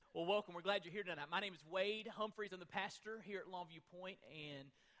Well, welcome. We're glad you're here tonight. My name is Wade Humphreys. I'm the pastor here at Longview Point, and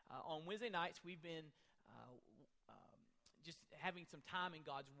on Wednesday nights we've been just having some time in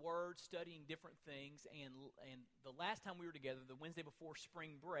God's Word, studying different things. And the last time we were together, the Wednesday before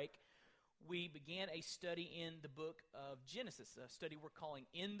spring break, we began a study in the book of Genesis, a study we're calling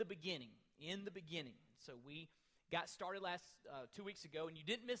In the Beginning. In the Beginning. So we got started last 2 weeks ago, and you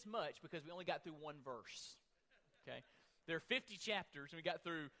didn't miss much because we only got through one verse. Okay. There are 50 chapters, and we got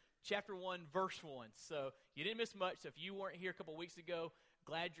through chapter 1, verse 1. So you didn't miss much. So if you weren't here a couple weeks ago,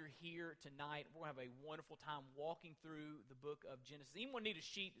 glad you're here tonight. We're going to have a wonderful time walking through the book of Genesis. Anyone need a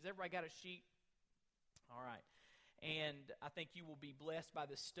sheet? Has everybody got a sheet? All right. And I think you will be blessed by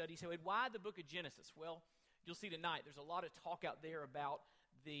this study. So why the book of Genesis? Well, you'll see tonight there's a lot of talk out there about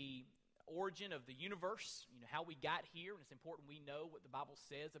the origin of the universe, how we got here, and it's important we know what the Bible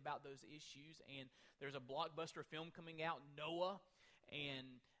says about those issues. And there's a blockbuster film coming out, Noah, and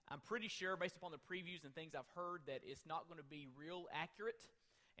I'm pretty sure, based upon the previews and things I've heard, that it's not going to be real accurate.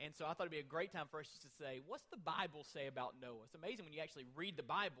 And so I thought it'd be a great time for us just to say, what's the Bible say about Noah? It's amazing when you actually read the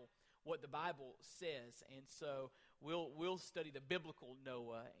Bible, what the Bible says. And so we'll study the biblical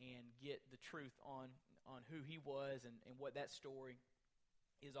Noah and get the truth on who he was and what that story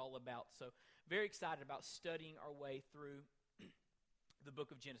is all about. So very excited about studying our way through the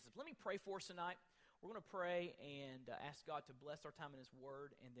book of Genesis. Let me pray for us tonight. We're going to pray and ask God to bless our time in His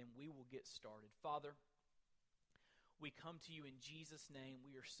Word, and then we will get started. Father, we come to you in Jesus' name.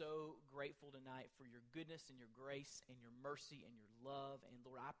 We are so grateful tonight for your goodness and your grace and your mercy and your love. And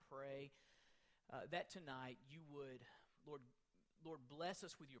Lord, I pray that tonight you would, Lord, bless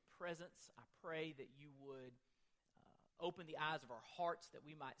us with your presence. I pray that you would open the eyes of our hearts that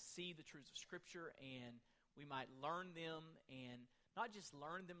we might see the truths of Scripture and we might learn them, and not just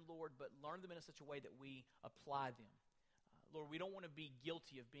learn them, Lord, but learn them in such a way that we apply them. Lord, we don't want to be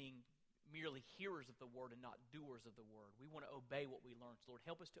guilty of being merely hearers of the Word and not doers of the Word. We want to obey what we learn. So Lord,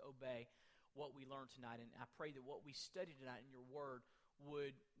 help us to obey what we learn tonight, and I pray that what we study tonight in your Word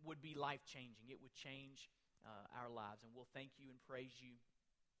would be life-changing. It would change our lives, and we'll thank you and praise you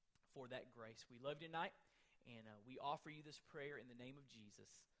for that grace. We love you tonight. And we offer you this prayer in the name of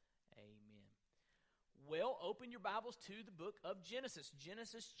Jesus. Amen. Well, open your Bibles to the book of Genesis.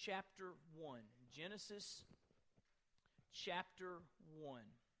 Genesis chapter 1. Genesis chapter 1.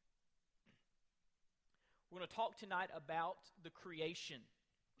 We're going to talk tonight about the creation.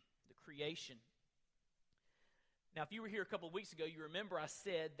 The creation. Now, if you were here a couple of weeks ago, you remember I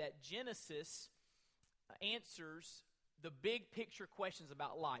said that Genesis answers the big picture questions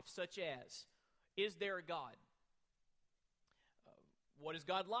about life, such as, is there a God? What is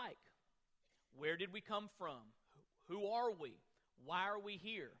God like? Where did we come from? Who are we? Why are we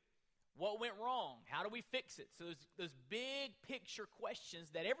here? What went wrong? How do we fix it? So those big picture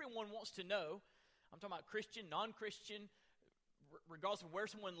questions that everyone wants to know. I'm talking about Christian, non-Christian, regardless of where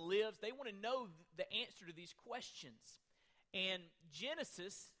someone lives. They want to know the answer to these questions. And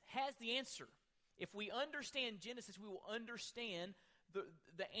Genesis has the answer. If we understand Genesis, we will understand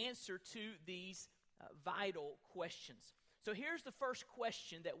the answer to these vital questions. So here's the first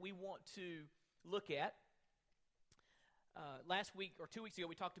question that we want to look at. Last week or 2 weeks ago,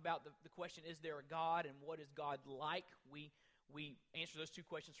 we talked about the question, is there a God, and what is God like? We answered those two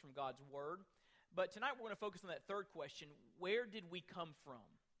questions from God's Word. But tonight we're going to focus on that third question, where did we come from?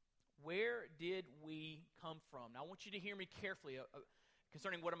 Where did we come from? Now I want you to hear me carefully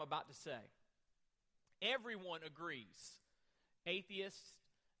concerning what I'm about to say. Everyone agrees. Atheists,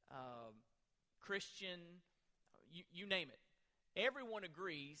 Christian, you name it. Everyone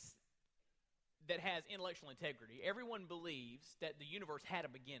agrees that has intellectual integrity. Everyone believes that the universe had a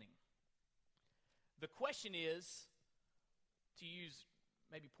beginning. The question is, to use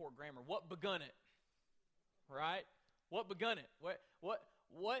maybe poor grammar, what begun it? Right? What begun it?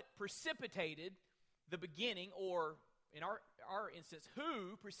 What precipitated the beginning, or in our instance,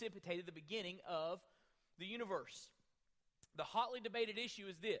 who precipitated the beginning of the universe? The hotly debated issue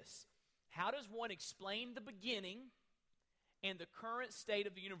is this: how does one explain the beginning and the current state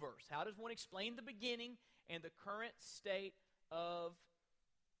of the universe? How does one explain the beginning and the current state of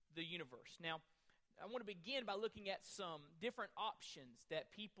the universe? Now, I want to begin by looking at some different options that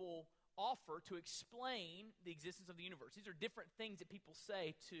people offer to explain the existence of the universe. These are different things that people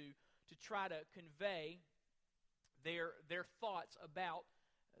say to try to convey their thoughts about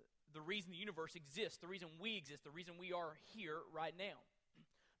the reason the universe exists, the reason we exist, the reason we are here right now.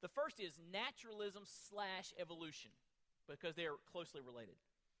 The first is naturalism / evolution, because they are closely related.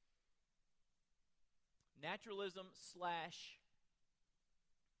 Naturalism /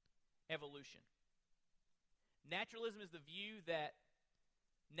 evolution. Naturalism is the view that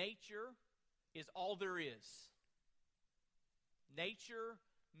nature is all there is. Nature,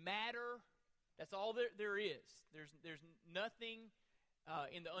 matter, that's all there is. There's nothing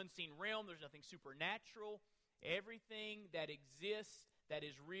in the unseen realm. There's nothing supernatural. Everything that exists, that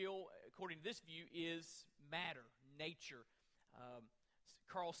is real, according to this view, is matter, nature.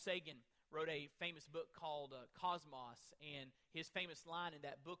 Carl Sagan wrote a famous book called Cosmos, and his famous line in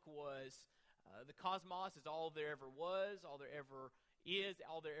that book was, the cosmos is all there ever was, all there ever is,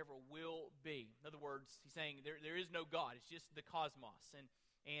 all there ever will be. In other words, he's saying there is no God. It's just the cosmos.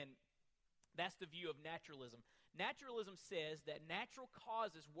 And that's the view of naturalism. Naturalism says that natural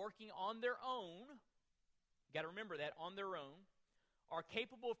causes working on their own, you got to remember that, on their own, are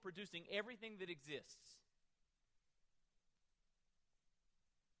capable of producing everything that exists.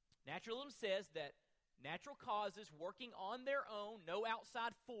 Naturalism says that natural causes working on their own, no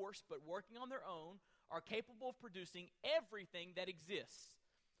outside force, but working on their own, are capable of producing everything that exists.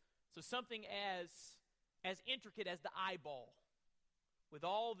 So something as intricate as the eyeball, with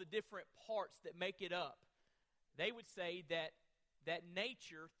all the different parts that make it up, they would say that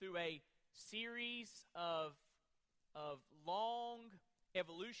nature, through a series of long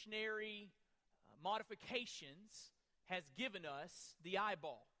evolutionary modifications, has given us the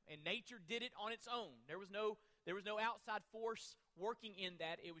eyeball. And nature did it on its own. There was no outside force working in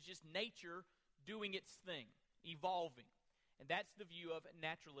that. It was just nature doing its thing, evolving. And that's the view of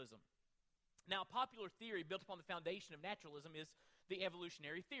naturalism. Now, popular theory built upon the foundation of naturalism is the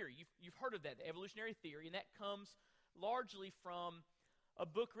evolutionary theory. You've heard of that, the evolutionary theory, and that comes largely from a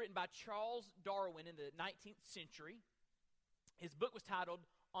book written by Charles Darwin in the 19th century. His book was titled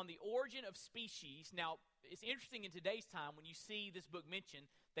On the Origin of Species. Now, it's interesting in today's time when you see this book mentioned,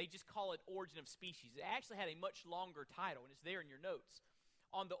 they just call it Origin of Species. It actually had a much longer title, and it's there in your notes.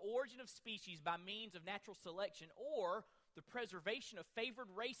 On the Origin of Species by Means of Natural Selection, or the Preservation of Favored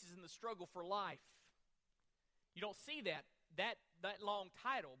Races in the Struggle for Life. You don't see that long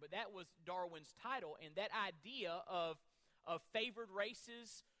title, but that was Darwin's title, and that idea of favored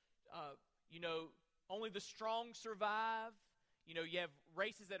races, only the strong survive. You have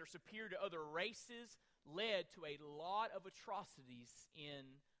races that are superior to other races, led to a lot of atrocities in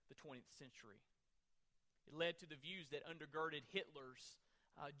the 20th century. It led to the views that undergirded Hitler's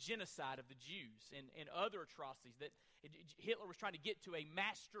genocide of the Jews and other atrocities, that Hitler was trying to get to a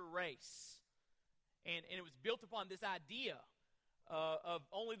master race. And it was built upon this idea of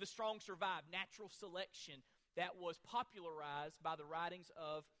only the strong survive, natural selection, that was popularized by the writings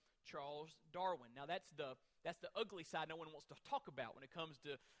of Charles Darwin. Now, that's the ugly side no one wants to talk about when it comes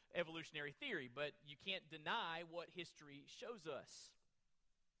to evolutionary theory, but you can't deny what history shows us.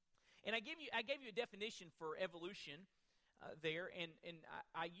 And I gave you a definition for evolution there, and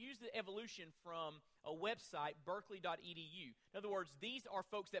I used the evolution from a website, berkeley.edu. In other words, these are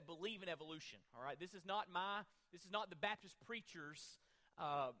folks that believe in evolution. All right, this is not the Baptist preachers,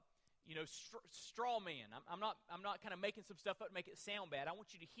 straw man. I'm not kind of making some stuff up to make it sound bad. I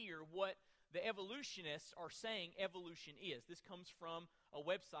want you to hear what the evolutionists are saying evolution is. This comes from a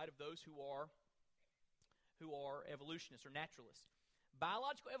website of those who are evolutionists or naturalists.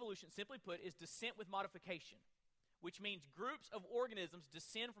 Biological evolution, simply put, is descent with modification, which means groups of organisms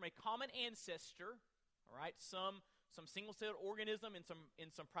descend from a common ancestor. All right, some single-celled organism in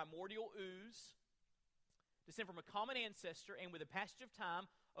some primordial ooze, descend from a common ancestor, and with the passage of time,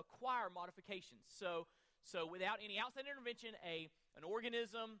 acquire modifications. So without any outside intervention, an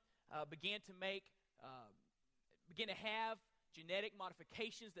organism began to have genetic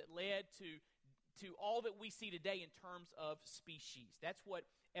modifications that led to all that we see today in terms of species. That's what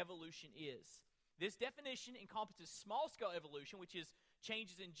evolution is. This definition encompasses small-scale evolution, which is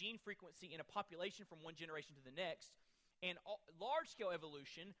changes in gene frequency in a population from one generation to the next, and large-scale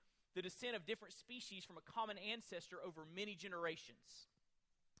evolution, the descent of different species from a common ancestor over many generations.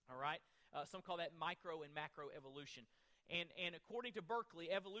 All right? Some call that micro and macro evolution. And according to Berkeley,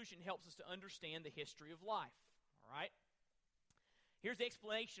 evolution helps us to understand the history of life. All right? Here's the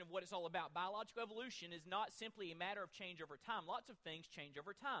explanation of what it's all about. Biological evolution is not simply a matter of change over time. Lots of things change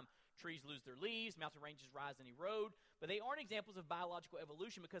over time. Trees lose their leaves, mountain ranges rise and erode, but they aren't examples of biological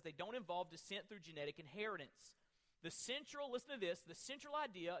evolution because they don't involve descent through genetic inheritance. Listen to this, the central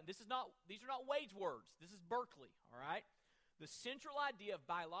idea, and these are not Wade's words, this is Berkeley, all right? The central idea of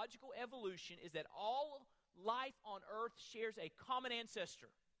biological evolution is that all life on earth shares a common ancestor,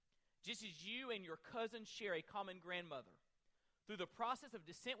 just as you and your cousins share a common grandmother. Through the process of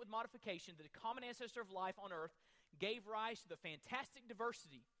descent with modification, the common ancestor of life on earth gave rise to the fantastic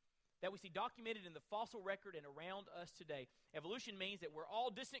diversity that we see documented in the fossil record and around us today. Evolution means that we're all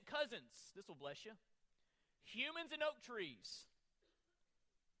distant cousins. This will bless you. Humans and oak trees.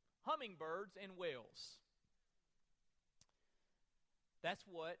 hummingbirds and whales. That's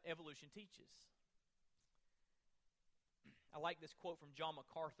what evolution teaches. I like this quote from John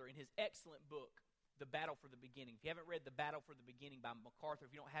MacArthur in his excellent book, The Battle for the Beginning. If you haven't read The Battle for the Beginning by MacArthur,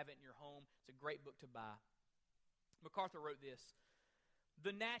 if you don't have it in your home, it's a great book to buy. MacArthur wrote this: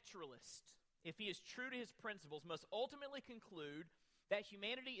 "The naturalist, if he is true to his principles, must ultimately conclude that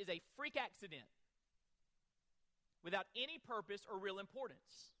humanity is a freak accident without any purpose or real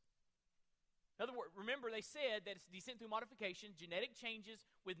importance. In other words, remember they said that it's descent through modification, genetic changes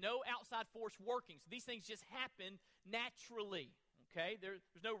with no outside force working. So these things just happen naturally, okay? There's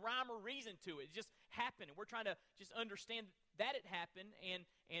no rhyme or reason to it. It just happened, and we're trying to just understand that it happened, and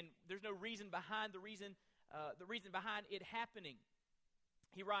there's no reason behind the reason behind it happening."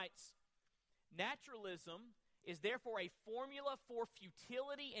 He writes, "Naturalism is therefore a formula for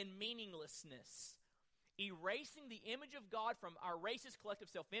futility and meaninglessness, erasing the image of God from our race's collective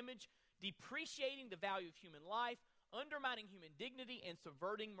self-image, depreciating the value of human life, undermining human dignity, and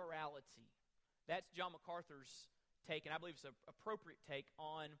subverting morality." That's John MacArthur's take, and I believe it's an appropriate take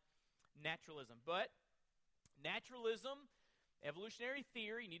on naturalism. But naturalism, evolutionary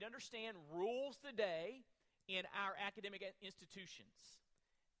theory, you need to understand, rules the day in our academic institutions.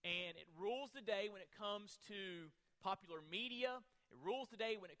 And it rules the day when it comes to popular media. It rules the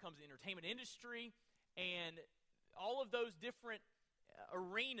day when it comes to the entertainment industry, and all of those different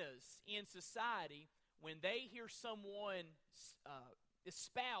arenas in society. When they hear someone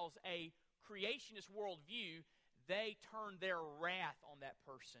espouse a creationist worldview, they turn their wrath on that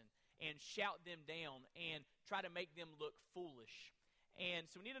person and shout them down and try to make them look foolish. And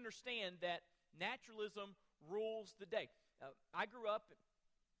so we need to understand that naturalism rules the day. I grew up,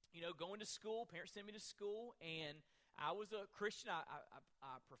 going to school. Parents sent me to school, and I was a Christian.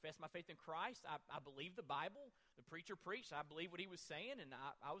 I professed my faith in Christ. I believed the Bible. The preacher preached. I believed what he was saying, and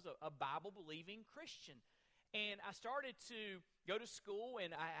I was a Bible-believing Christian. And I started to go to school,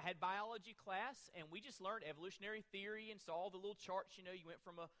 and I had biology class, and we just learned evolutionary theory and saw all the little charts. You went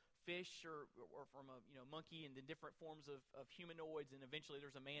from a fish or from a monkey, and then different forms of humanoids, and eventually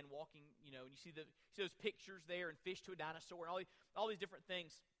there's a man walking. And you see those pictures there, and fish to a dinosaur, and all these different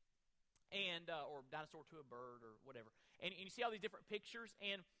things. And or dinosaur to a bird or whatever. And you see all these different pictures,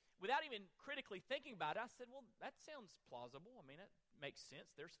 and without even critically thinking about it, I said, well, that sounds plausible. I mean, it makes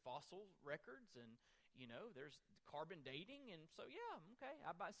sense. There's fossil records, and, there's carbon dating, and so, yeah, okay.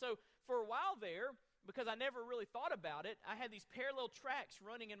 So for a while there, because I never really thought about it, I had these parallel tracks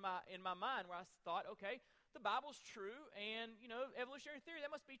running in my mind where I thought, okay, the Bible's true, and, evolutionary theory,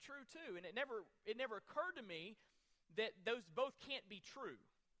 that must be true too. And it never occurred to me that those both can't be true.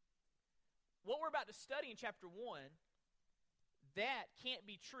 What we're about to study in chapter 1, that can't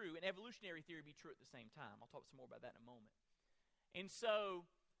be true, and evolutionary theory be true at the same time. I'll talk some more about that in a moment. And so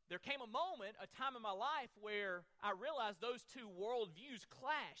there came a time in my life where I realized those two worldviews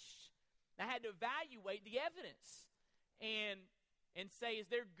clashed. I had to evaluate the evidence and say, is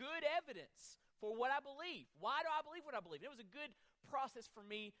there good evidence for what I believe? Why do I believe what I believe? It was a good process for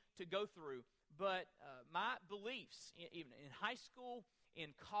me to go through, but my beliefs, even in high school,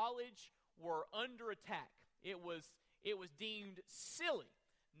 in college, were under attack. It was deemed silly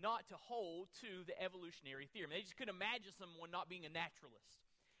not to hold to the evolutionary theory. I mean, they just couldn't imagine someone not being a naturalist.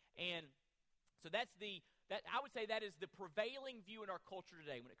 And so I would say that is the prevailing view in our culture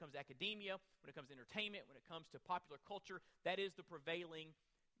today when it comes to academia, when it comes to entertainment, when it comes to popular culture. That is the prevailing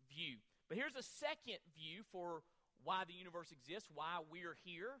view. But here's a second view for why the universe exists, why we're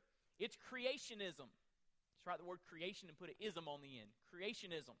here. It's creationism. Let's write the word creation and put an ism on the end.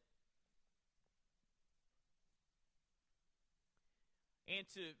 Creationism. And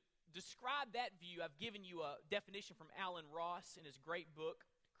to describe that view, I've given you a definition from Alan Ross in his great book,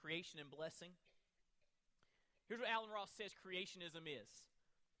 Creation and Blessing. Here's what Alan Ross says creationism is.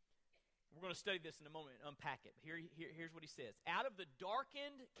 We're going to study this in a moment and unpack it. Here's what he says. Out of the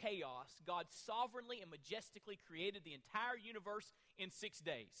darkened chaos, God sovereignly and majestically created the entire universe in 6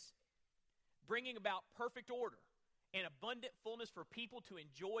 days, bringing about perfect order and abundant fullness for people to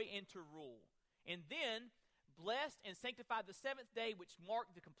enjoy and to rule. And then blessed and sanctified the seventh day, which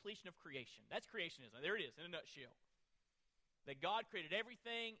marked the completion of creation. That's creationism. There it is in a nutshell. That God created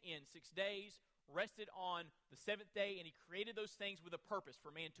everything in 6 days, rested on the seventh day, and he created those things with a purpose for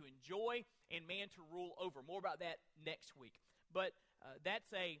man to enjoy and man to rule over. More about that next week. But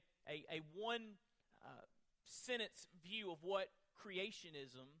that's a one sentence view of what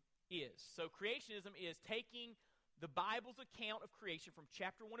creationism is. So creationism is taking the Bible's account of creation from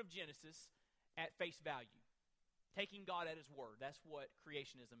chapter 1 of Genesis at face value. Taking God at his word. That's what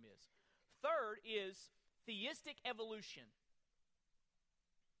creationism is. Third is theistic evolution.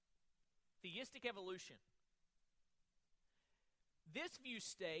 theistic evolution. This view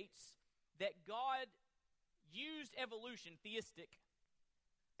states that God used evolution, theistic,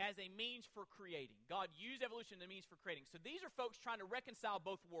 as a means for creating. God used evolution as a means for creating. So these are folks trying to reconcile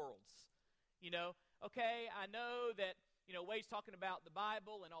both worlds. Okay, I know that, Wade's talking about the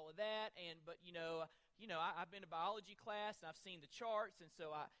Bible and all of that, but I've been to biology class and I've seen the charts, and so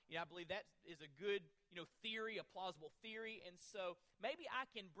I believe that is a good, theory, a plausible theory, and so maybe I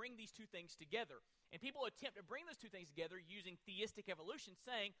can bring these two things together. And people attempt to bring those two things together using theistic evolution,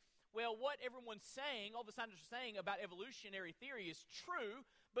 saying, well, what everyone's saying, all the scientists are saying about evolutionary theory is true,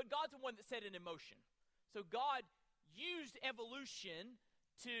 but God's the one that set it in motion. So God used evolution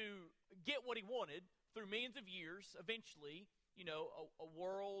to get what he wanted through millions of years, eventually, a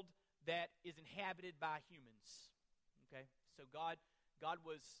world that is inhabited by humans. Okay? So God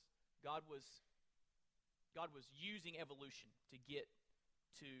was using evolution to get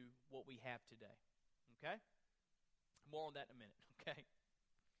to what we have today. Okay? More on that in a minute, okay?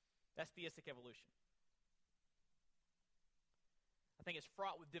 That's theistic evolution. I think it's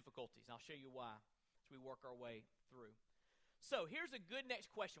fraught with difficulties, and I'll show you why as we work our way through. So here's a good next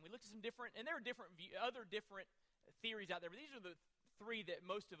question. We looked at some different, and there are other different theories out there, but these are the three that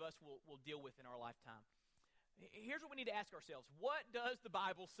most of us will deal with in our lifetime. Here's what we need to ask ourselves. What does the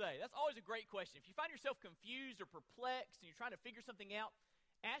Bible say? That's always a great question. If you find yourself confused or perplexed and you're trying to figure something out,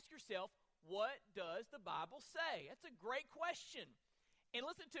 ask yourself, what does the Bible say? That's a great question. And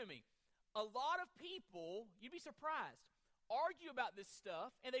listen to me. A lot of people, you'd be surprised, argue about this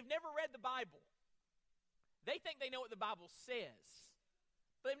stuff, and they've never read the Bible. They think they know what the Bible says,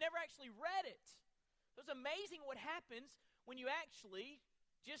 but they've never actually read it. So it's amazing what happens when you actually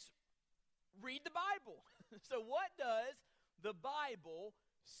just read the Bible. So what does the Bible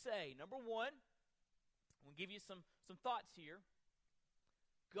say? Number one, I'm going to give you some thoughts here.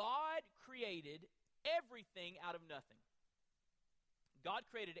 God created everything out of nothing. God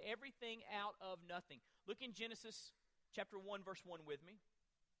created everything out of nothing. Look in Genesis chapter 1, verse 1 with me.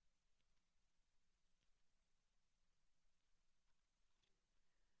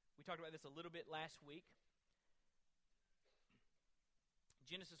 We talked about this a little bit last week.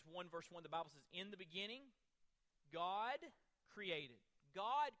 Genesis 1, verse 1, the Bible says, in the beginning, God created.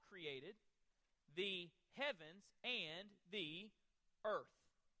 God created the heavens and the earth.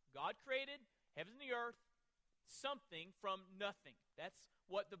 God created heavens and the earth, something from nothing. That's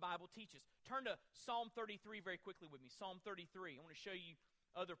what the Bible teaches. Turn to Psalm 33 very quickly with me. Psalm 33. I want to show you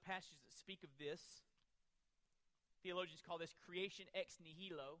other passages that speak of this. Theologians call this creation ex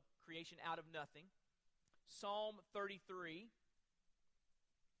nihilo, creation out of nothing. Psalm 33.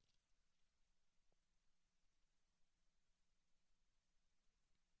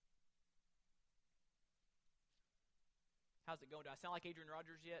 How's it going? Do I sound like Adrian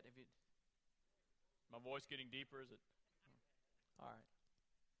Rogers yet? My voice getting deeper, is it? All right.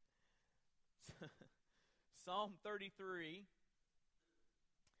 Psalm 33,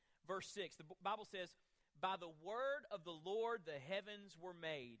 verse 6. The Bible says, by the word of the Lord the heavens were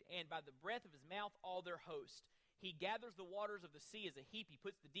made, and by the breath of his mouth all their host. He gathers the waters of the sea as a heap. He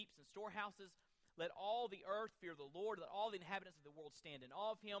puts the deeps in storehouses. Let all the earth fear the Lord. Let all the inhabitants of the world stand in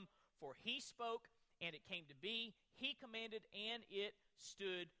awe of him. For he spoke, and it came to be. He commanded, and it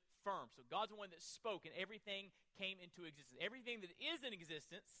stood firm. So God's the one that spoke, and everything came into existence. Everything that is in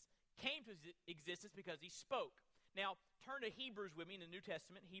existence came to existence because he spoke. Now, turn to Hebrews with me in the New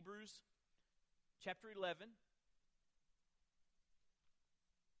Testament. Hebrews chapter 11.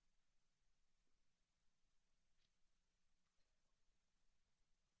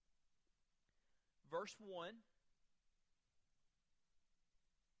 Verse 1.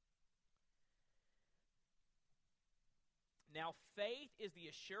 Now faith is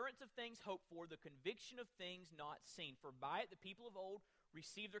the assurance of things hoped for, the conviction of things not seen. For by it the people of old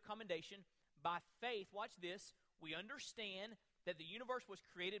received their commendation. By faith, watch this, we understand that the universe was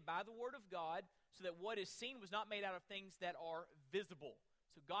created by the word of God, so that what is seen was not made out of things that are visible.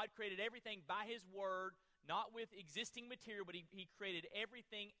 So God created everything by his word, not with existing material, but he created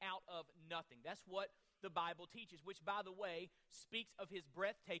everything out of nothing. That's what the Bible teaches, which, by the way, speaks of his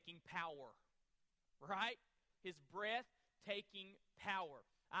breathtaking power. Right? His breathtaking power.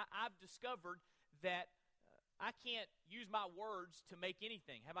 I've discovered that I can't use my words to make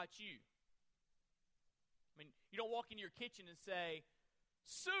anything. How about you? I mean, you don't walk into your kitchen and say,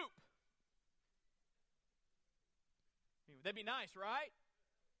 soup. I mean, that'd be nice, right?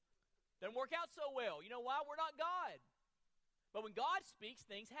 Doesn't work out so well. You know why? We're not God. But when God speaks,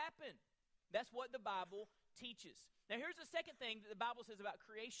 things happen. That's what the Bible teaches. Now, here's the second thing that the Bible says about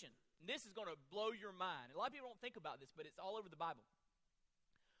creation. And this is going to blow your mind. A lot of people don't think about this, but it's all over the Bible.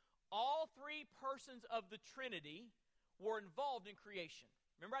 all three persons of the Trinity were involved in creation.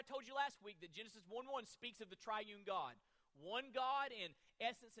 Remember I told you last week that Genesis 1:1 speaks of the triune God. One God in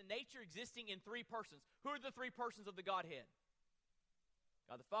essence and nature existing in three persons. Who are the three persons of the Godhead?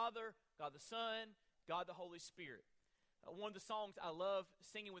 God the Father, God the Son, God the Holy Spirit. One of the songs I love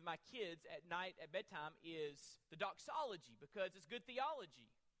singing with my kids at night at bedtime is the doxology because it's good theology.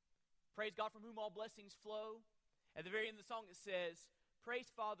 Praise God from whom all blessings flow. At the very end of the song it says, praise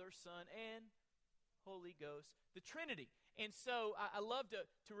Father, Son, and Holy Ghost, the Trinity. And so I love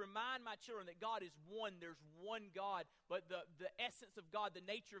to remind my children that God is one. There's one God, but the essence of God, the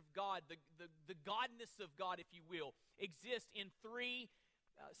nature of God, the godness of God, if you will, exists in three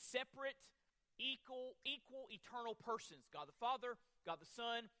separate, equal, eternal persons. God the Father, God the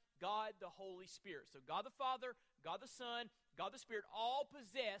Son, God the Holy Spirit. So God the Father, God the Son, God the Spirit all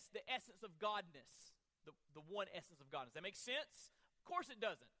possess the essence of godness, the one essence of godness. That makes sense? Of course it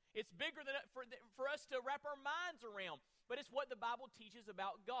doesn't. It's bigger than for us to wrap our minds around. But it's what the Bible teaches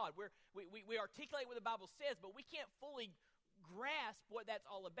about God. We articulate what the Bible says, but we can't fully grasp what that's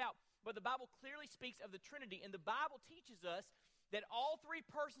all about. But the Bible clearly speaks of the Trinity, and the Bible teaches us that all three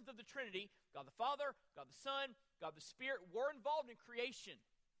persons of the Trinity, God the Father, God the Son, God the Spirit, were involved in creation.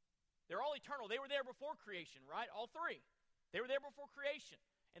 They're all eternal. They were there before creation, right? All three. They were there before creation,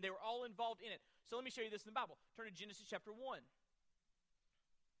 and they were all involved in it. So let me show you this in the Bible. Turn to Genesis chapter 1.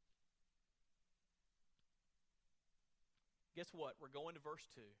 Guess what? We're going to verse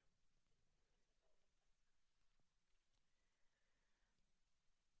 2.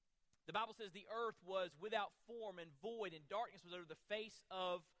 The Bible says the earth was without form and void, and darkness was over the face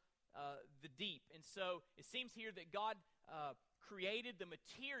of the deep. And so it seems here that God created the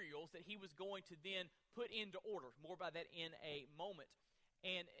materials that he was going to then put into order. More about that in a moment.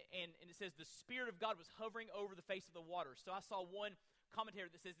 And it says the Spirit of God was hovering over the face of the waters. So I saw one commentary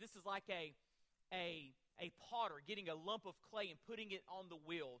that says this is like a potter getting a lump of clay and putting it on the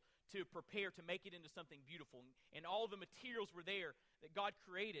wheel to prepare to make it into something beautiful. And all the materials were there that God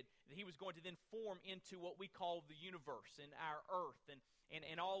created that he was going to then form into what we call the universe and our earth and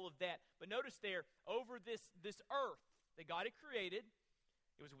all of that. But notice there, over this earth that God had created,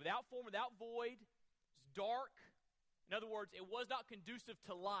 it was without form, without void, it was dark. In other words, it was not conducive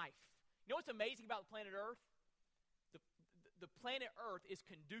to life. You know what's amazing about the planet Earth? The planet Earth is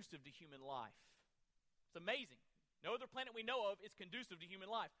conducive to human life. It's amazing. No other planet we know of is conducive to human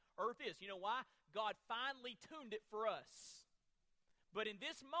life. Earth is. You know why? God finely tuned it for us. But in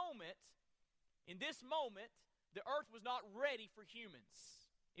this moment, the earth was not ready for humans.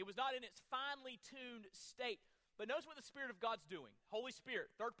 It was not in its finely tuned state. But notice what the Spirit of God's doing. Holy Spirit,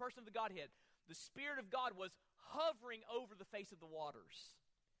 third person of the Godhead. The Spirit of God was hovering over the face of the waters.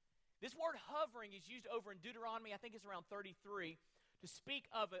 This word hovering is used over in Deuteronomy, I think it's around 33, to speak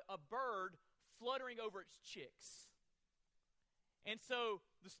of a bird fluttering over its chicks. And so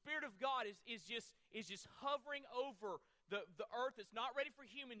the Spirit of God is just hovering over the earth. It's not ready for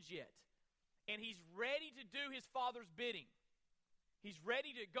humans yet. And he's ready to do his Father's bidding. He's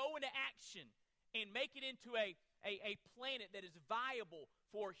ready to go into action and make it into a planet that is viable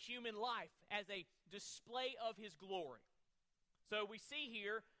for human life as a display of his glory. So we see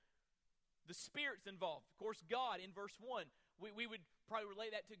here the Spirit's involved. Of course, God in verse 1, we would probably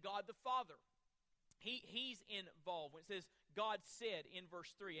relate that to God the Father. He's involved. When it says God said in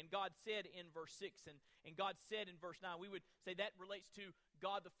verse 3, and God said in verse 6, and God said in verse 9, we would say that relates to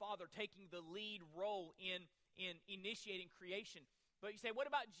God the Father taking the lead role in initiating creation. But you say, what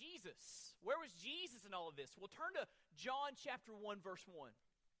about Jesus? Where was Jesus in all of this? Well, turn to John chapter 1, verse 1.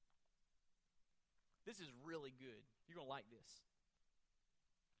 This is really good. You're going to like this.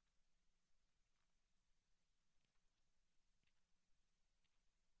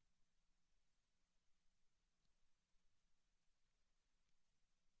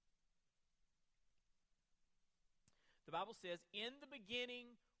 The Bible says, in the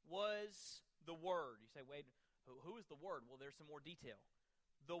beginning was the Word. You say, wait, who is the Word? Well, there's some more detail.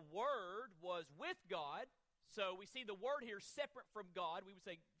 The Word was with God. So we see the Word here separate from God. We would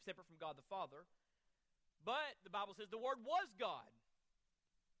say separate from God the Father. But the Bible says the Word was God.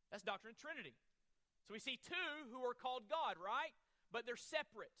 That's doctrine of Trinity. So we see two who are called God, right? But they're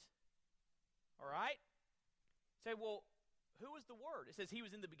separate. All right? Say, well, who is the Word? It says he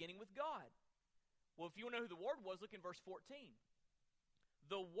was in the beginning with God. Well, if you want to know who the Word was, look in verse 14.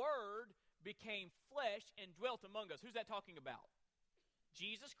 The Word became flesh and dwelt among us. Who's that talking about?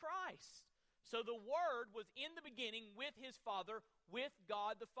 Jesus Christ. So the Word was in the beginning with his Father, with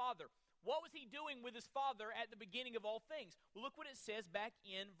God the Father. What was he doing with his Father at the beginning of all things? Well, look what it says back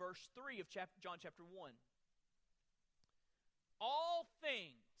in verse 3 of John chapter 1. All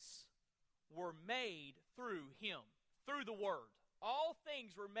things were made through him, through the Word. All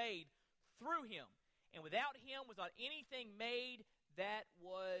things were made through him. And without him was not anything made that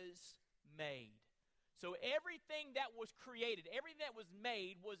was made. So everything that was created, everything that was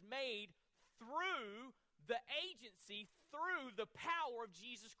made through the agency, through the power of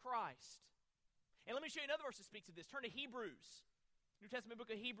Jesus Christ. And let me show you another verse that speaks of this. Turn to Hebrews, New Testament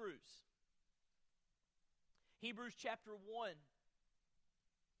book of Hebrews. Hebrews chapter 1.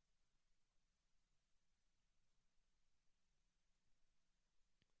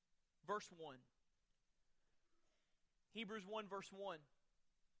 Verse 1. Hebrews 1 verse 1.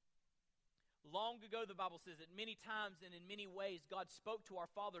 Long ago, the Bible says that many times and in many ways God spoke to our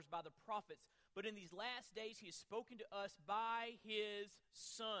fathers by the prophets, but in these last days he has spoken to us by his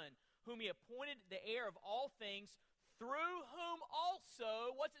Son, whom he appointed the heir of all things, through whom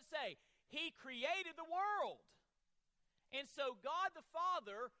also, what's it say? He created the world. And so God the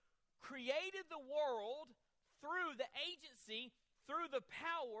Father created the world through the agency, through the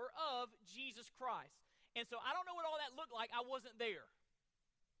power of Jesus Christ. And so I don't know what all that looked like. I wasn't there.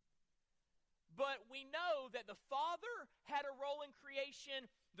 But we know that the Father had a role in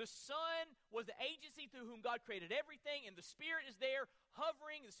creation. The Son was the agency through whom God created everything. And the Spirit is there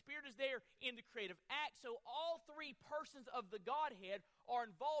hovering. The Spirit is there in the creative act. So all three persons of the Godhead are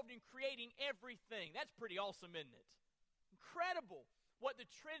involved in creating everything. That's pretty awesome, isn't it? Incredible what the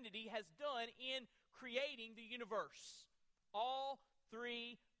Trinity has done in creating the universe. All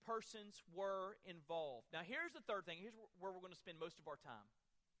three persons were involved. Now here's the third thing. Here's where we're going to spend most of our time.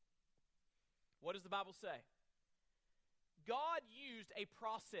 What does the Bible say? God used a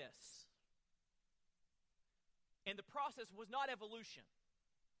process. And the process was not evolution.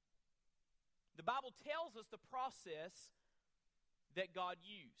 The Bible tells us the process that God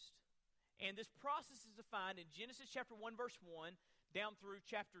used. And this process is defined in Genesis chapter 1 verse 1 down through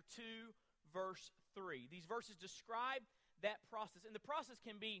chapter 2 verse 3. These verses describe that process. And the process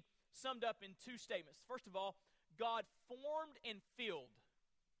can be summed up in two statements. First of all, God formed and filled.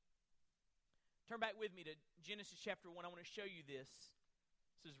 Turn back with me to Genesis chapter 1. I want to show you this.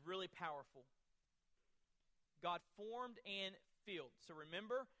 This is really powerful. God formed and filled. So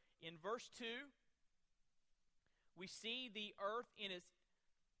remember, in verse 2, we see the earth in its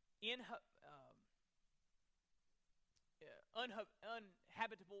uninhabitable.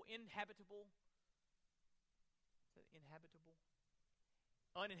 Is that inhabitable?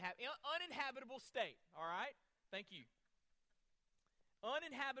 Uninhabitable state. All right? Thank you.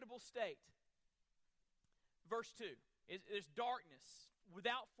 Uninhabitable state. Verse 2, there's darkness,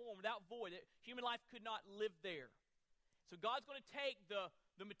 without form, without void. Human life could not live there. So God's going to take the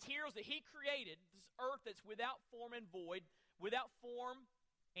materials that he created, this earth that's without form and void,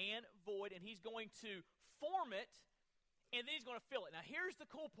 and he's going to form it, and then he's going to fill it. Now here's the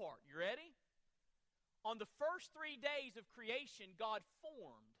cool part. You ready? On the first 3 days of creation, God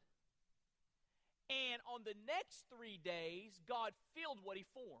formed. And on the next 3 days, God filled what he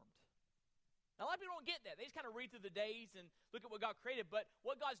formed. Now, a lot of people don't get that. They just kind of read through the days and look at what God created. But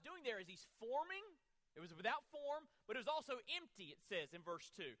what God's doing there is he's forming. It was without form, but it was also empty, it says in verse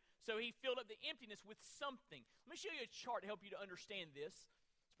 2. So he filled up the emptiness with something. Let me show you a chart to help you to understand this.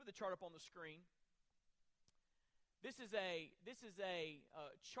 Let's put the chart up on the screen. This is a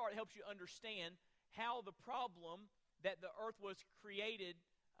chart that helps you understand how the problem that the earth was created,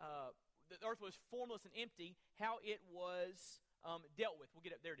 the earth was formless and empty, how it was dealt with. We'll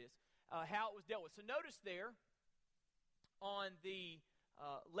get up, there it is. How it was dealt with. So notice there on the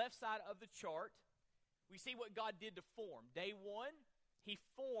left side of the chart, we see what God did to form. Day 1, he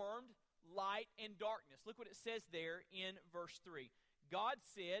formed light and darkness. Look what it says there in verse 3. God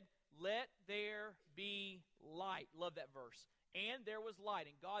said, "Let there be light." Love that verse. And there was light,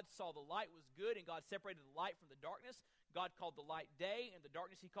 and God saw the light was good, and God separated the light from the darkness. God called the light day, and the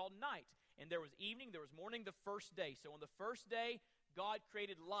darkness he called night. And there was evening, there was morning the first day. So on the first day, God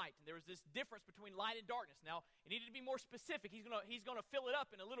created light, and there was this difference between light and darkness. Now, it needed to be more specific. He's gonna fill it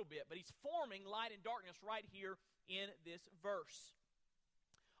up in a little bit, but he's forming light and darkness right here in this verse.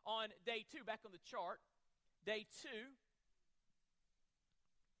 On day 2, back on the chart, day 2,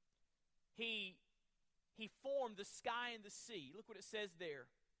 he formed the sky and the sea. Look what it says there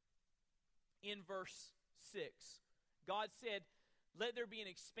in verse 6. God said, "Let there be an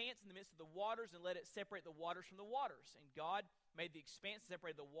expanse in the midst of the waters, and let it separate the waters from the waters." And God made the expanse,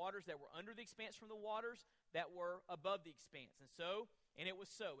 separated the waters that were under the expanse from the waters that were above the expanse. And it was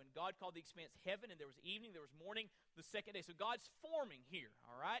so. And God called the expanse heaven, and there was evening, there was morning, the second day. So God's forming here,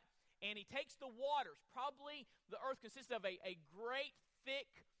 all right? And he takes the waters. Probably the earth consists of a great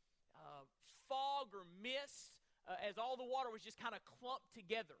thick fog or mist as all the water was just kind of clumped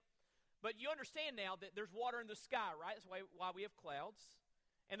together. But you understand now that there's water in the sky, right? That's why we have clouds.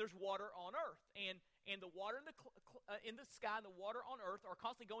 And there's water on earth. And the water in the sky and the water on earth are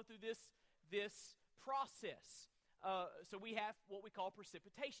constantly going through this process. So we have what we call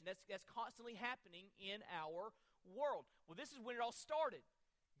precipitation. That's constantly happening in our world. Well, this is when it all started.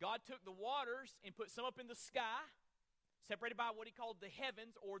 God took the waters and put some up in the sky, separated by what he called the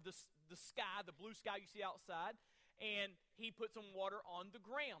heavens, or the sky, the blue sky you see outside. And he put some water on the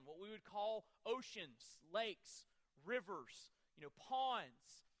ground, what we would call oceans, lakes, rivers,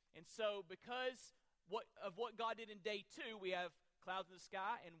 ponds. And so because of what God did in day 2, we have clouds in the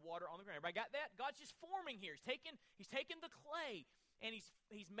sky and water on the ground. Everybody got that? God's just forming here. He's taking the clay, and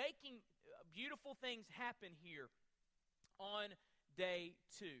he's making beautiful things happen here on day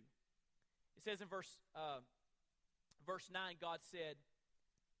 2. It says in verse 9, God said,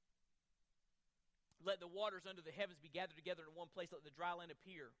 "Let the waters under the heavens be gathered together in one place. Let the dry land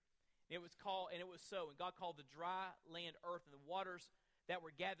appear." And it was so. And God called the dry land earth, and the waters that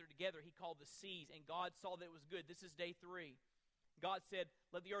were gathered together he called the seas. And God saw that it was good. This is day 3. God said,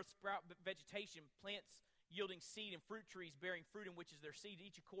 "Let the earth sprout vegetation, plants yielding seed, and fruit trees bearing fruit in which is their seed,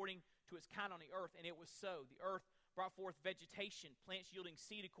 each according to its kind on the earth." And it was so. The earth brought forth vegetation, plants yielding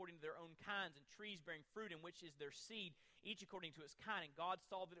seed according to their own kinds, and trees bearing fruit in which is their seed, each according to its kind. And God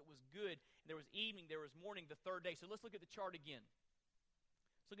saw that it was good. And there was evening, there was morning, the third day. So let's look at the chart again.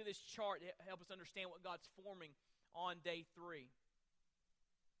 Let's look at this chart to help us understand what God's forming on day 3.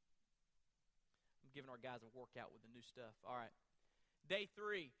 I'm giving our guys a workout with the new stuff. All right. Day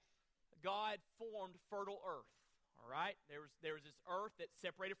 3, God formed fertile earth. All right? There was this earth that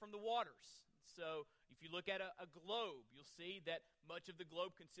separated from the waters. So if you look at a globe, you'll see that much of the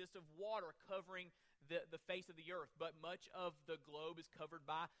globe consists of water covering the face of the earth, but much of the globe is covered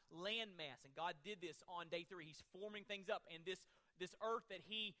by land mass. And God did this on day 3. He's forming things up, and this earth that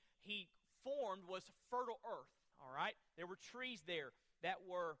he formed was fertile earth. All right? There were trees there that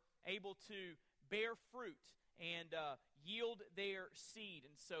were able to bear fruit and yield their seed.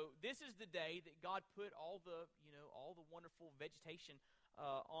 And so this is the day that God put all the wonderful vegetation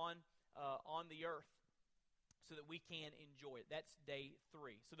on the earth so that we can enjoy it. That's day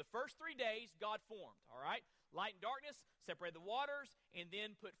 3. So the first 3 days God formed, all right? Light and darkness, separated the waters, and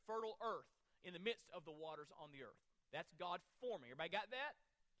then put fertile earth in the midst of the waters on the earth. That's God forming. Everybody got that?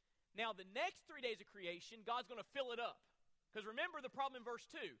 Now the next 3 days of creation, God's going to fill it up. Because remember the problem in verse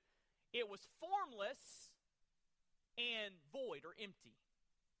 2. It was formless and void or empty.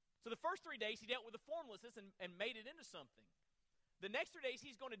 So the first 3 days he dealt with the formlessness and made it into something. The next 3 days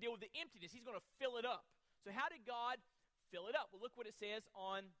he's going to deal with the emptiness. He's going to fill it up. So how did God fill it up? Well, look what it says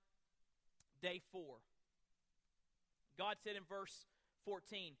on day 4. God said in verse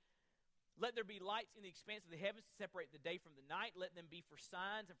 14, "Let there be lights in the expanse of the heavens to separate the day from the night. Let them be for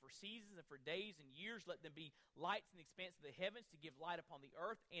signs and for seasons and for days and years. Let them be lights in the expanse of the heavens to give light upon the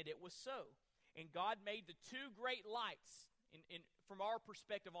earth." And it was so. And God made the 2 great lights from our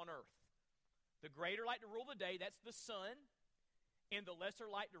perspective on earth. The greater light to rule the day, that's the sun, and the lesser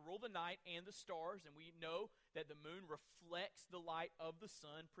light to rule the night and the stars. And we know that the moon reflects the light of the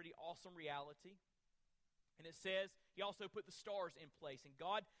sun. Pretty awesome reality. And it says he also put the stars in place. And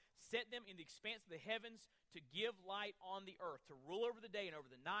God set them in the expanse of the heavens to give light on the earth, to rule over the day and over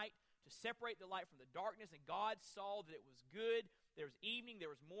the night, to separate the light from the darkness. And God saw that it was good. There was evening, there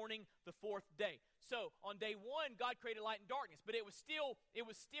was morning, the 4th day. So on day 1, God created light and darkness, but it was still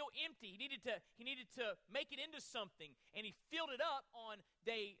empty. He needed to make it into something, and he filled it up on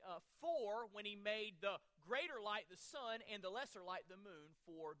day 4 when he made the greater light, the sun, and the lesser light, the moon,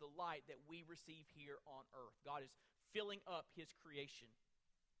 for the light that we receive here on earth. God is filling up his creation.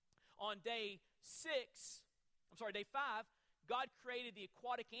 On day 5, God created the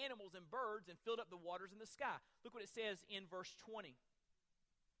aquatic animals and birds and filled up the waters in the sky. Look what it says in verse 20.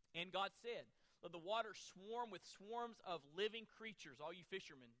 And God said, "Let the waters swarm with swarms of living creatures." All you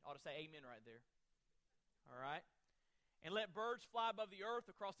fishermen ought to say amen right there. All right? "And let birds fly above the earth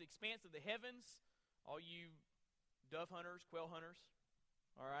across the expanse of the heavens." All you dove hunters, quail hunters.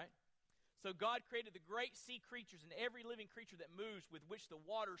 All right? So God created the great sea creatures and every living creature that moves, with which the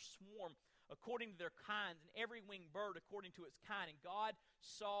waters swarm according to their kinds, and every winged bird according to its kind. And God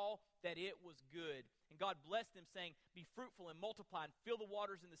saw that it was good. And God blessed them, saying, "Be fruitful and multiply, and fill the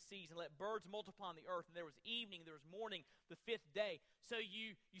waters and the seas, and let birds multiply on the earth." And there was evening, there was morning, the 5th day. So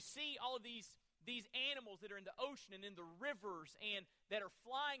you see all of these animals that are in the ocean and in the rivers and that are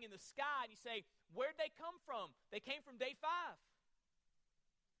flying in the sky. And you say, where'd they come from? They came from day 5.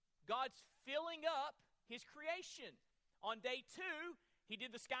 God's filling up his creation. On day 2, he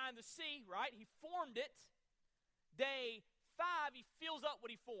did the sky and the sea, right? He formed it. Day 5, he fills up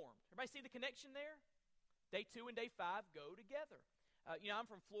what he formed. Everybody see the connection there? Day 2 and day 5 go together. I'm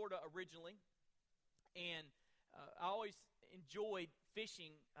from Florida originally, and I always enjoyed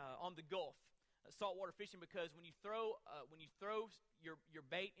fishing on the Gulf, saltwater fishing, because when you throw your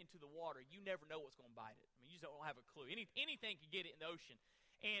bait into the water, you never know what's going to bite it. I mean, you just don't have a clue. Anything can get it in the ocean.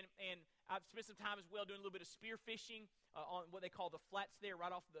 And I've spent some time as well doing a little bit of spear fishing on what they call the flats there, right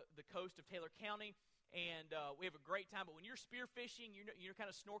off the coast of Taylor County. And we have a great time. But when you're spear fishing, you're kind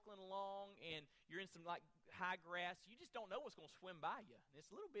of snorkeling along, and you're in some like high grass. You just don't know what's going to swim by you. And it's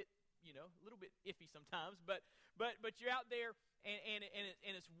a little bit iffy sometimes. But you're out there, and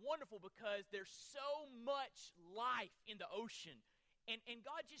it's wonderful because there's so much life in the ocean, and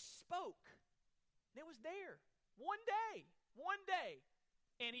God just spoke. And it was there one day,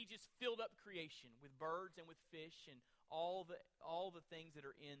 and He just filled up creation with birds and with fish and all the things that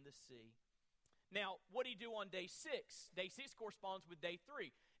are in the sea. Now, what did He do on day 6? Day 6 corresponds with day 3.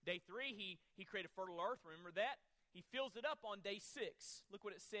 Day 3, He created fertile earth. Remember that? He fills it up on day 6. Look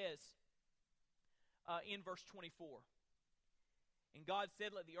what it says in verse 24. And God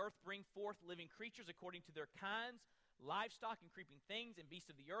said, "Let the earth bring forth living creatures according to their kinds, livestock and creeping things, and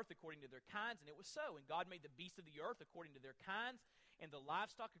beasts of the earth according to their kinds." And it was so. And God made the beasts of the earth according to their kinds, and the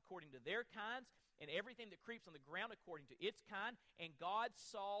livestock according to their kinds, and everything that creeps on the ground according to its kind. And God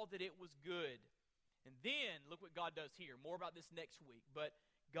saw that it was good. And then, look what God does here. More about this next week. But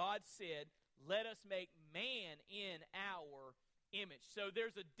God said, "Let us make man in our image." So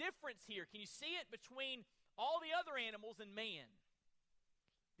there's a difference here. Can you see it between all the other animals and man?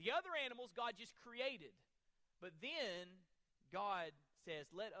 The other animals God just created. But then God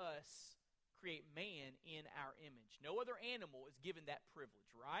says, "Let us create man in our image." No other animal is given that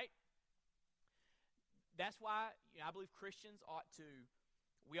privilege, right? That's why I believe Christians ought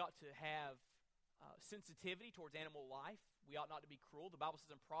to have sensitivity towards animal life. We ought not to be cruel. The Bible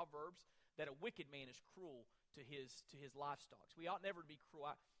says in Proverbs that a wicked man is cruel to his livestock. We ought never to be cruel.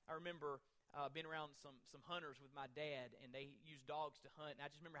 I remember being around some hunters with my dad, and they used dogs to hunt, and I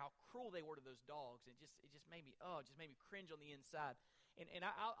just remember how cruel they were to those dogs. It just made me cringe on the inside. And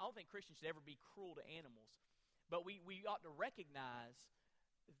I don't think Christians should ever be cruel to animals, but we ought to recognize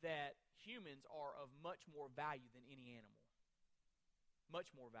that humans are of much more value than any animal.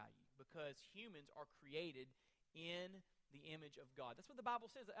 Much more value, because humans are created in the image of God. That's what the Bible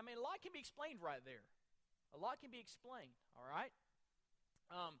says. I mean, a lot can be explained right there. A lot can be explained, all right?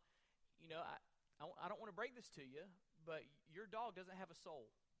 I don't want to break this to you, but your dog doesn't have a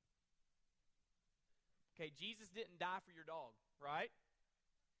soul. Okay, Jesus didn't die for your dog, right?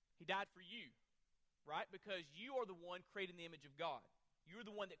 He died for you, right? Because you are the one created in the image of God. You're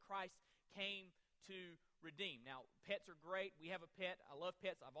the one that Christ came to redeem. Now, pets are great. We have a pet. I love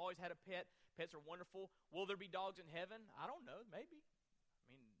pets. I've always had a pet. Pets are wonderful. Will there be dogs in heaven? I don't know. Maybe.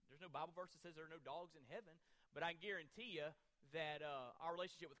 I mean, there's no Bible verse that says there are no dogs in heaven, but I guarantee you that our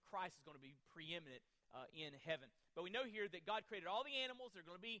relationship with Christ is going to be preeminent in heaven. But we know here that God created all the animals. They're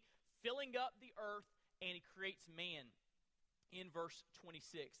going to be filling up the earth, and He creates man in verse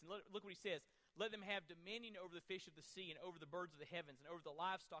 26. And look what He says. "Let them have dominion over the fish of the sea, and over the birds of the heavens, and over the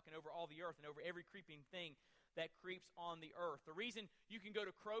livestock, and over all the earth, and over every creeping thing that creeps on the earth." The reason you can go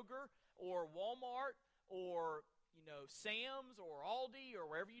to Kroger or Walmart or Sam's or Aldi or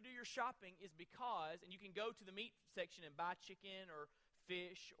wherever you do your shopping is because, and you can go to the meat section and buy chicken or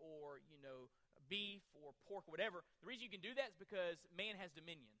fish or beef or pork or whatever. The reason you can do that is because man has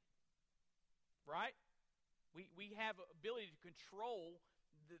dominion, right? We have ability to control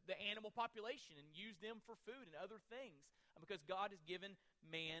the animal population and use them for food and other things because God has given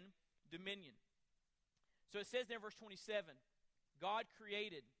man dominion. So it says there in verse 27, God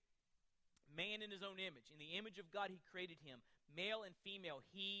created man in His own image. In the image of God He created him. Male and female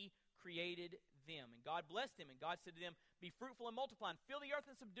He created them. And God blessed them, and God said to them, "Be fruitful and multiply, and fill the earth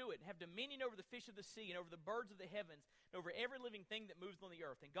and subdue it, and have dominion over the fish of the sea, and over the birds of the heavens, and over every living thing that moves on the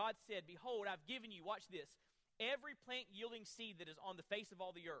earth." And God said, "Behold, I've given you," watch this, "every plant yielding seed that is on the face of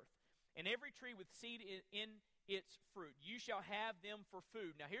all the earth, and every tree with seed in its fruit. You shall have them for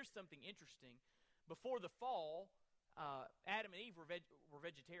food." Now here's something interesting. Before the fall, Adam and Eve were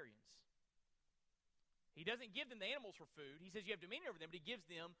vegetarians. He doesn't give them the animals for food. He says you have dominion over them, but He gives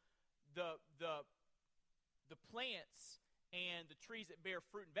them the plants and the trees that bear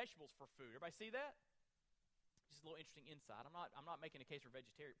fruit and vegetables for food. Everybody see that? Just a little interesting insight. I'm not making a case for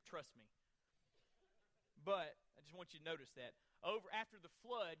vegetarian. Trust me. But I just want you to notice that. After the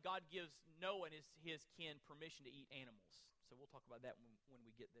flood, God gives Noah and his kin permission to eat animals. So we'll talk about that when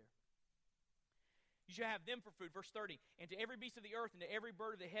we get there. You shall have them for food. Verse 30, and to every beast of the earth, and to every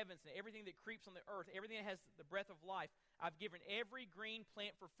bird of the heavens, and everything that creeps on the earth, everything that has the breath of life, I've given every green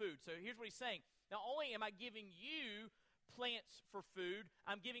plant for food. So here's what he's saying. Not only am I giving you plants for food,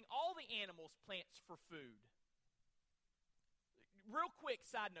 I'm giving all the animals plants for food. Real quick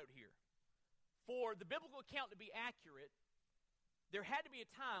side note here. For the biblical account to be accurate, there had to be a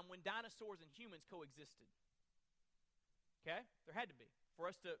time when dinosaurs and humans coexisted. Okay? There had to be. For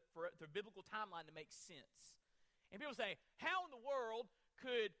the biblical timeline to make sense. And people say, how in the world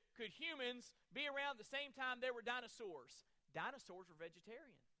could humans be around the same time there were dinosaurs? Dinosaurs were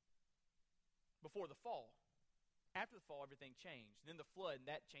vegetarian before the fall. After the fall, everything changed. Then the flood, and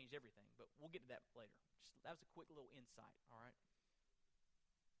that changed everything. But we'll get to that later. That was a quick little insight, all right?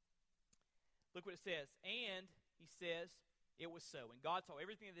 Look what it says. And, he says, it was so. And God saw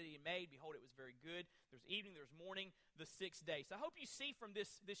everything that he had made. Behold, it was very good. There's evening, there's morning, the sixth day. So I hope you see from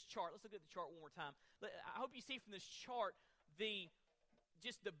this chart. Let's look at the chart one more time. I hope you see from this chart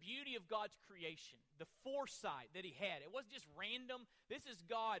just the beauty of God's creation, the foresight that he had. It wasn't just random. This is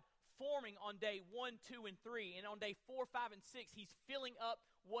God forming on day 1, 2, and 3. And on day 4, 5, and 6, he's filling up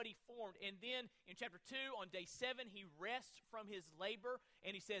what he formed. And then in chapter 2, on day 7, he rests from his labor.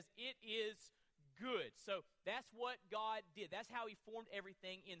 And he says, it is good. So that's what God did. That's how he formed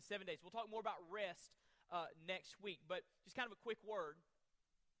everything in 7 days. We'll talk more about rest next week. But just kind of a quick word.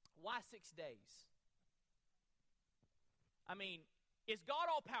 Why 6 days? I mean, is God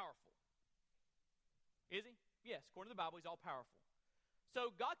all-powerful? Is he? Yes, according to the Bible, he's all-powerful.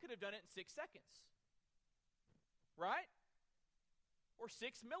 So God could have done it in 6 seconds. Right? Or 6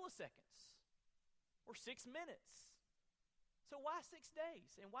 milliseconds. Or 6 minutes. So why 6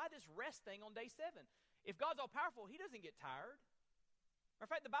 days? And why this rest thing on day 7? If God's all-powerful, he doesn't get tired. In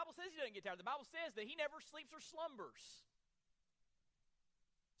fact, the Bible says he doesn't get tired. The Bible says that he never sleeps or slumbers.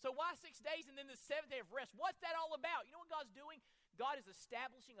 So why 6 days and then the 7th day of rest? What's that all about? You know what God's doing? God is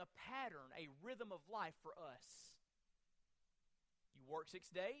establishing a pattern, a rhythm of life for us. You work 6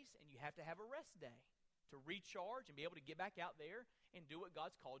 days and you have to have a rest day to recharge and be able to get back out there and do what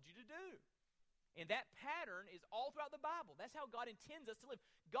God's called you to do. And that pattern is all throughout the Bible. That's how God intends us to live.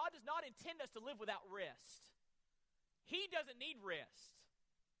 God does not intend us to live without rest. He doesn't need rest.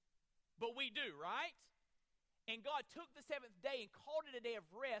 But we do, right? And God took the 7th day and called it a day of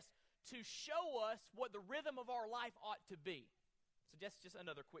rest to show us what the rhythm of our life ought to be. So that's just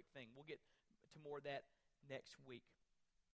another quick thing. We'll get to more of that next week.